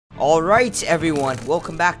Alright everyone,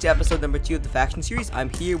 welcome back to episode number 2 of the faction series.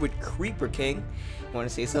 I'm here with Creeper King. You want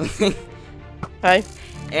to say something? Hi.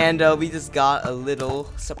 And we just got a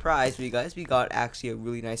little surprise for you guys. We got actually a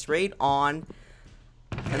really nice raid on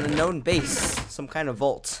an unknown base, some kind of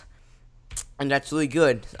vault. And that's really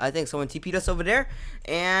good. I think someone TP'd us over there.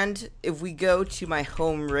 And if we go to my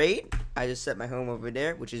home raid, I just set my home over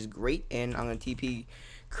there, which is great. And I'm going to TP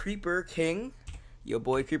Creeper King, your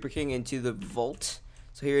boy Creeper King, into the vault.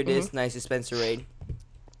 So here it is, nice dispenser raid.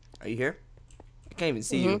 Are you here? I can't even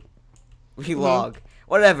see you. Relog.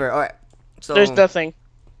 Whatever. Alright. So there's nothing.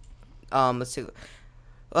 Let's see.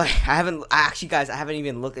 I haven't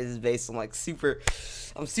even looked at this base.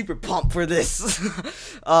 I'm super pumped for this.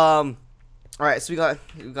 Alright, so we got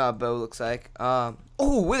a bow, looks like. Oh,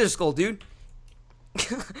 Wither Skull, dude.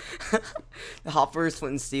 The hoppers,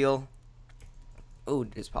 flint and steel. Oh,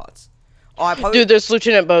 there's pots. Oh, Dude, there's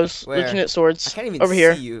lieutenant bows, Where? lieutenant swords. I can't even over see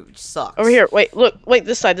here. you. It sucks. Over here. Wait, look. Wait,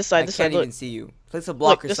 this side. I can't even see you. Place a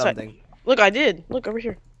block or something. Side. Look, I did. Look over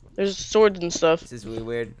here. There's swords and stuff. This is really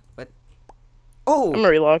weird. What? Oh! I'm gonna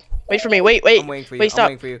relog. Wait for me. Wait. I'm waiting for you. Wait, stop.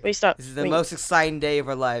 I'm waiting for you. Wait, stop. This is the most exciting day of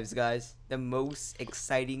our lives, guys. The most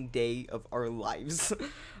exciting day of our lives.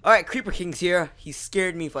 Alright, Creeper King's here. He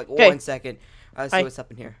scared me for like 1 second. Let's see what's up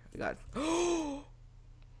in here. We got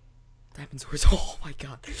diamond swords. Oh my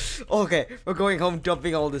god. Okay, we're going home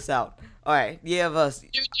dumping all this out. Alright, you have us.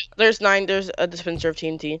 There's 9. There's a dispenser of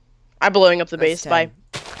TNT. I'm blowing up the base. 10. Bye.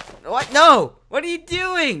 What? No! What are you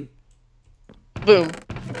doing? Boom.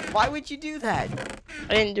 Why would you do that?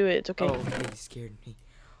 I didn't do it. It's okay. Oh, okay, you scared me.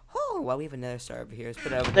 Oh, well, we have another star over here. Let's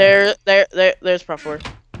put it over there. There's Prop 4.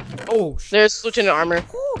 Oh, shit. There's lieutenant armor.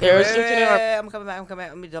 Ooh, okay, There's wait, lieutenant armor. I'm coming back.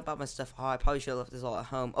 Let me dump out my stuff. Oh, I probably should have left this all at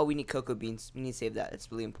home. Oh, we need cocoa beans. We need to save that.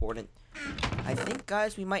 It's really important. I think,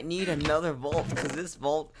 guys, we might need another vault because this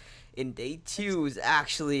vault in day 2 is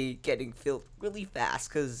actually getting filled really fast.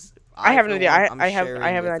 Because I have an idea. I have an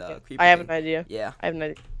idea. I have an idea. Yeah. I have an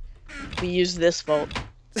idea. We use this vault.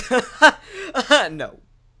 No.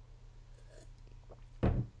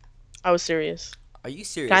 I was serious. Are you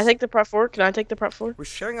serious? Can I take the Prop 4? Can I take the Prop 4? We're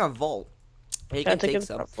sharing our vault. Yeah, you Can I can take take the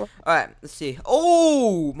some. Prop 4? Alright, let's see.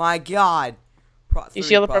 Oh my god. You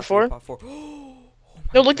see all the Prop 4? Oh,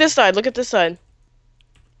 No, look this side. Look at this side.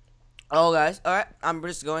 oh guys, alright. We're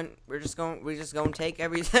just going to take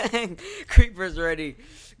everything. Creeper's already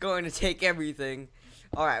going to take everything.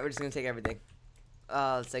 Alright, we're just gonna take everything.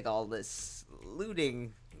 Let's take all this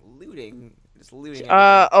looting. Just looting everything.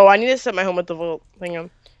 Oh, I need to set my home with the vault. Hang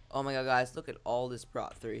on. Oh my god, guys, look at all this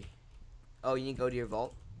Prop 3. Oh, you need to go to your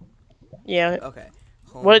vault? Yeah. Okay.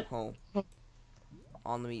 Home, What? home.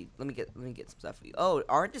 Let me get some stuff for you. Oh,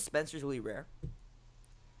 aren't dispensers really rare?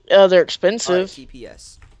 They're expensive.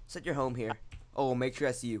 TPS. Set your home here. Oh, make sure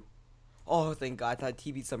that's you. Oh, thank God. I thought I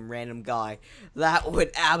TP'd some random guy. That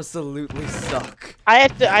would absolutely suck. I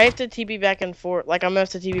have to TP back and forth. Like I'm gonna have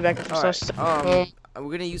to TP back and forth. Alright,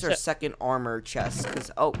 we're gonna use our second armor chest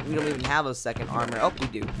because we don't even have a second armor. Oh, we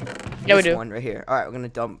do. Yeah, we this do. one right here. All right, we're gonna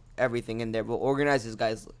dump everything in there. We'll organize this,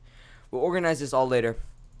 guys. We'll organize this all later.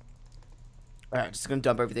 All right, just gonna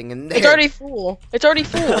dump everything in there. It's already full. It's already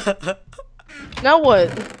full. Now what?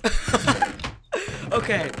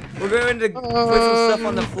 Okay, we're going to put some stuff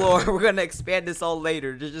on the floor. We're gonna expand this all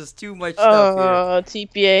later. There's just too much stuff here.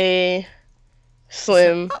 TPA,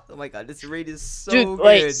 Slim. Oh my god, this raid is so Dude, good.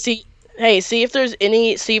 wait, see if there's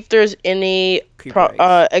any XP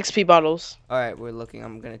bottles. All right, we're looking.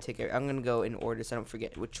 I'm gonna go in order so I don't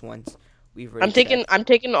forget which ones we've already I'm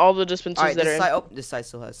taking all the dispensers Alright, that are in. oh, this side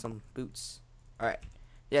still has some boots. Alright.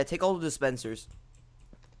 Yeah, take all the dispensers.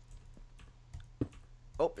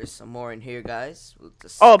 Oh, there's some more in here, guys.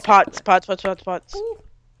 Oh, pots. Alright,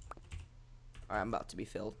 I'm about to be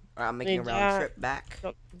filled. Alright, I'm making a round trip back.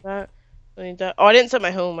 I need that. Oh, I didn't set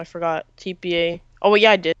my home. I forgot. TPA. Oh, well,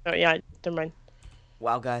 yeah, I did. Oh, yeah, never mind.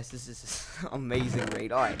 Wow, guys, this is amazing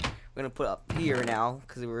raid. Alright, we're gonna put up here now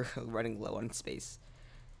because we're running low on space.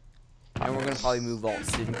 And we're gonna probably move vault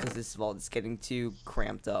soon because this vault is getting too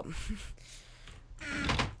cramped up.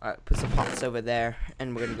 Alright, put some pots over there,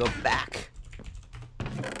 and we're gonna go back.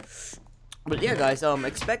 But yeah, guys,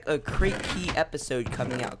 expect a crate key episode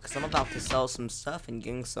coming out because I'm about to sell some stuff and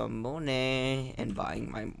getting some money and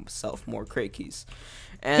buying myself more crate keys,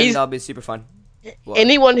 and that'll be super fun. What?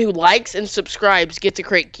 Anyone who likes and subscribes gets a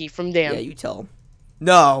crate key from Dan. Yeah, you tell them.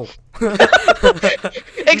 No.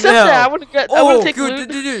 Except that I want to take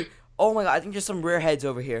loot. Oh my god, I think there's some rare heads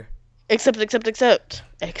over here. Except.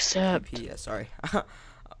 Yeah, sorry. Oh,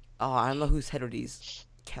 I don't know whose head are these.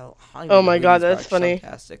 Oh my god, that's funny.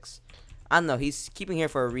 Chunktastics. I don't know. He's keeping here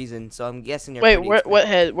for a reason, so I'm guessing. Wait, what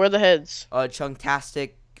head? Where are the heads?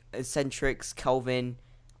 Chunktastic, Eccentrics, Kelvin,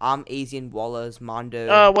 Asian, Wallace,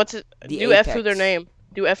 Mondo. What's it? The Do F Apex. who their name.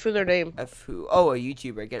 Do F who their name. F who? Oh, a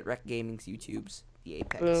YouTuber. Get Rec Gaming's YouTubes. The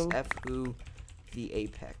Apex. Boom. F who? The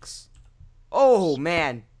Apex. Oh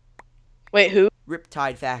man. Wait, who?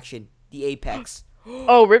 Riptide faction. The Apex.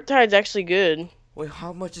 Oh, Riptide's actually good. Wait,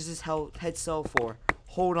 how much does this head sell for?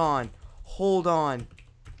 Hold on. Hold on.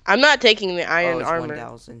 I'm not taking the Oh, iron it's armor.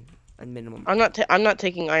 1,000 a minimum. I'm not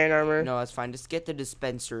taking iron armor. No, that's fine. Just get the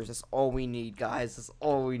dispensers. That's all we need, guys. That's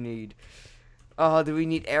all we need. Oh, do we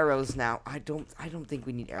need arrows now? I don't think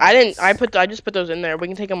we need arrows. I just put those in there. We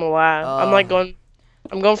can take them alive.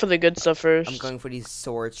 I'm going for the good stuff first. I'm going for these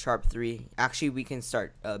swords, sharp 3. Actually, we can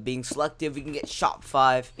start being selective. We can get sharp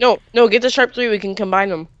 5. No, get the sharp 3. We can combine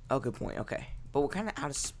them. Oh, good point. Okay. But we're kind of out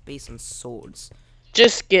of space on swords.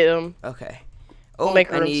 Just get them. Okay. We'll Oh,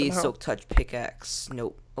 make I room need somehow. silk touch pickaxe.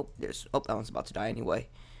 Nope. Oh, that one's about to die anyway.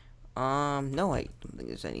 No, I don't think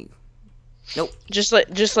there's any. Nope. Just let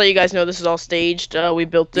you guys know this is all staged. We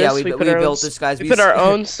built this. Yeah, we put our own, built this, guys. We put our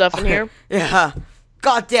own stuff in here. Yeah.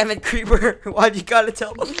 God damn it, Creeper! Why'd you gotta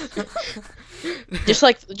tell them? just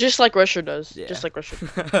like Rusher does. Yeah. Just like Rusher.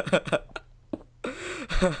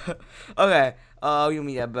 Okay. We don't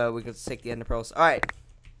need that bow. We can take the ender pearls. All right.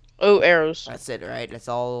 Oh, arrows. That's it. Right. That's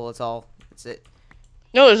all. That's it.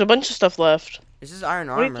 No, there's a bunch of stuff left. This is iron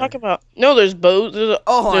What are armor. you talking about? No, there's bows.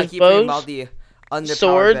 Oh, there's I keep forgetting bows. about the underpowered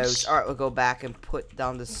Swords. bows. All right, we'll go back and put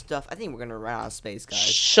down the stuff. I think we're gonna run out of space, guys.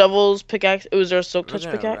 Shovels, pickaxe. Oh, is there a silk We're touch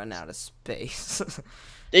gonna pickaxe? run out of space.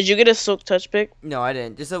 Did you get a silk touch pick? No, I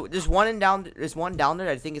didn't. There's one down. There's one down there.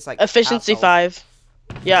 I think it's like Efficiency half health.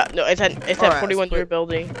 5. Yeah, no, it's at Alright, 41 split.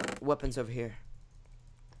 durability. Weapons over here.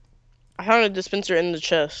 I found a dispenser in the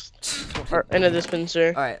chest, or in a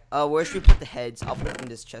dispenser, All right. Where should we put the heads? I'll put it in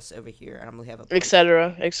this chest over here, and I'm gonna have a.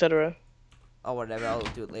 etc., etc. Oh, whatever. I'll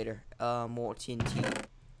do it later. More TNT.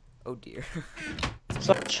 Oh dear.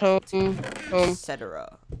 Such home.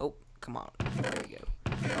 Etc. Oh, come on. There we go.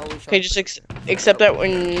 Oh, we Okay, just accept that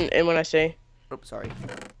when I say. Oh, sorry.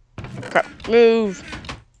 Crap. Move.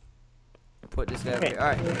 Put this guy over Okay. here. All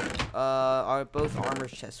right. Are both armor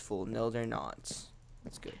chests full? No, they're not.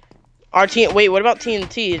 That's good. Wait, what about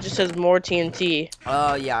TNT? It just says more TNT.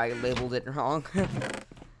 Yeah, I labeled it wrong.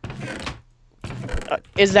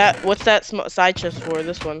 What's that side chest for?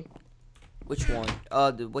 This one. Which one?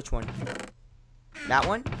 Which one? That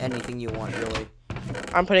one? Anything you want, really.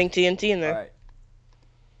 I'm putting TNT in there. Alright.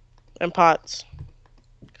 And pots.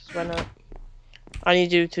 'Cause why not? I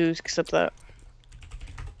need you to accept that.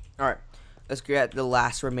 Alright. Let's get the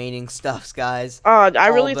last remaining stuffs, guys. I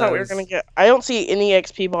All really thought we were those. gonna get. I don't see any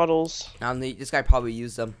XP bottles. This guy probably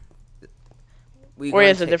used them. We Or he gonna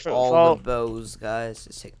has a take different all vault. the bows, guys.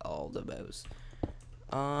 Just take all the bows.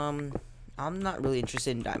 I'm not really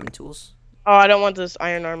interested in diamond tools. Oh, I don't want this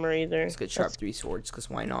iron armor either. Let's get sharp That's- 3 swords, cause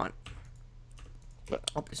why not?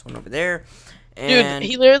 Oh, this one over there. Dude, And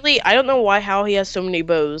he literally. I don't know how he has so many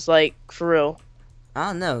bows. Like for real. I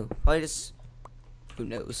don't know. Probably just. Who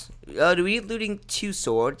knows? Do we need looting 2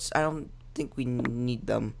 swords? I don't think we need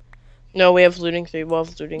them. No, we have looting 3. We'll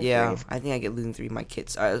have looting Yeah, 3. I think I get looting 3 of my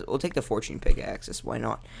kits. Alright, we'll take the fortune pickaxes. Why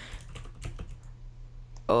not?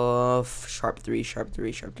 Sharp 3, sharp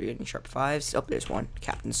 3, sharp 3, and sharp 5s. Oh, there's one.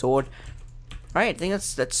 Captain sword. Alright, I think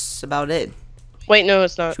that's about it. Wait, no,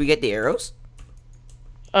 it's not. Should we get the arrows?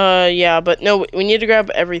 Yeah, but no, we need to grab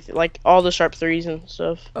everything, like all the sharp 3s and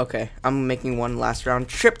stuff. Okay, I'm making one last round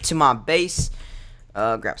trip to my base.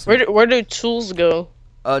 Grab some. Where do tools go?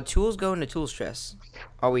 Tools go in the tools chest.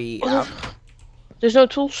 Are we out? There's no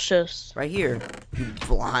tools chest. Right here. You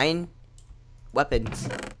blind. Weapons.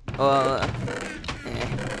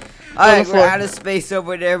 Alright, we're floor. out of space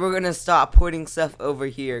over there. We're gonna stop putting stuff over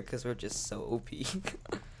here because we're just so OP.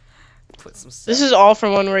 Put some stuff. This is all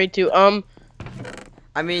from one raid 2.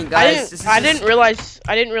 I mean, guys, I didn't realize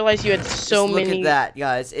you had so just look many. at that,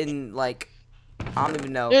 guys. In like, I don't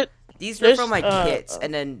even know. There- These were there's, from my kits,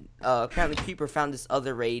 and then apparently Creeper found this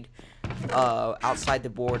other raid outside the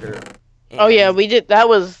border. Oh yeah, and- we did. That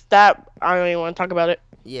was that. I don't even want to talk about it.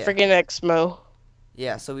 yeah, Freaking Exmo.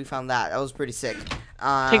 yeah. So we found that. That was pretty sick.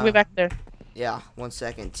 Take me back there. Yeah, 1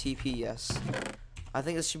 second. TPS. I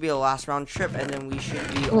think this should be a last round trip, and then we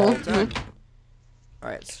should be all done. All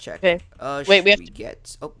right, let's check. Okay. Wait, we have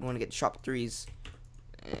get? Oh, we want to get sharp 3s.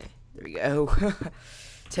 There we go.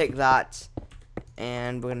 Take that,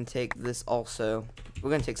 and we're gonna take this also. We're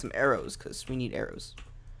gonna take some arrows because we need arrows,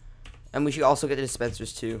 and we should also get the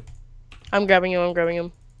dispensers too. I'm grabbing him. I'm grabbing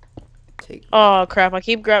him. Take. Oh crap! I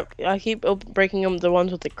keep breaking them. The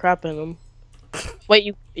ones with the crap in them.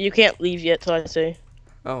 Wait, you can't leave yet till I say.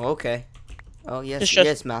 Oh, okay. Oh yes, Just-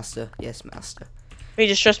 yes, master. Yes, master. Hey,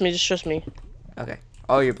 just trust me. Just trust me. Okay.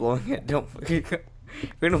 Oh, you're blowing it. Don't. We're gonna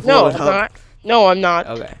No, blow it I'm up. not. No, I'm not.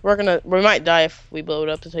 Okay. We might die if we blow it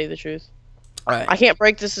up, to tell you the truth. All right. I can't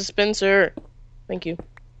break the dispenser. Thank you.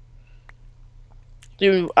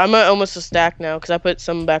 Dude, I'm at almost a stack now because I put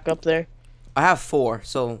some back up there. I have 4,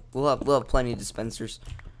 so we'll have plenty of dispensers.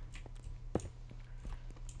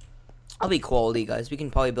 I'll be quality, guys. We can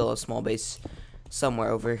probably build a small base somewhere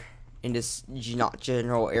over in this not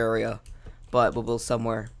general area, but we'll build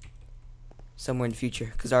somewhere in the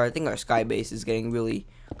future because I think our sky base is getting really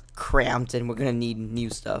cramped and we're gonna need new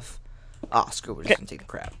stuff. Ah, screw it. We're just gonna take the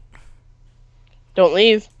crap. Don't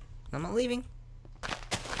leave. I'm not leaving.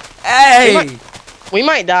 Hey! We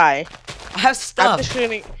might die. I have stuff. I'm just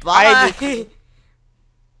shooting. Bye.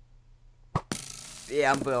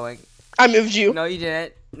 Yeah, I'm going. I moved you. No, you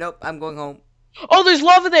didn't. Nope, I'm going home. Oh, there's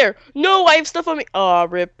lava there. No, I have stuff on me. Oh,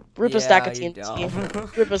 rip a stack of you're TNT.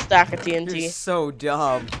 dumb. Rip a stack of You're TNT. so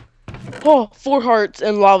dumb. Oh, 4 hearts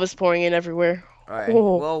and lava's pouring in everywhere. Alright,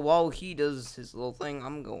 Oh. well, while he does his little thing,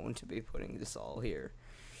 I'm going to be putting this all here.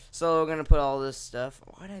 So we're going to put all this stuff.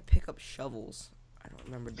 Why did I pick up shovels? I don't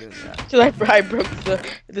remember doing that. Cause I broke the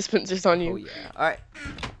dispensers on you. Oh, yeah. Alright.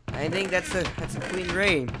 I think that's a clean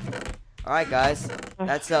raid. Alright, guys.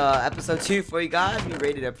 That's episode 2 for you guys. We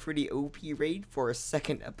rated a pretty OP raid for a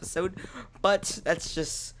second episode. But that's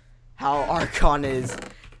just how Archon is.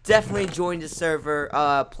 Definitely join the server.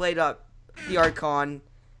 Played up the Archon.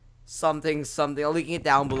 Something. I'll link it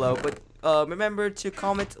down below. But remember to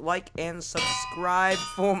comment, like, and subscribe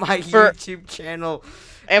for my YouTube channel.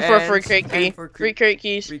 And for a free crate key. And for Free crate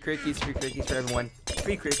keys. Free crate keys for everyone.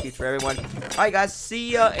 Free crate keys for everyone. Alright, guys.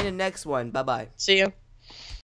 See ya in the next one. Bye-bye. See ya.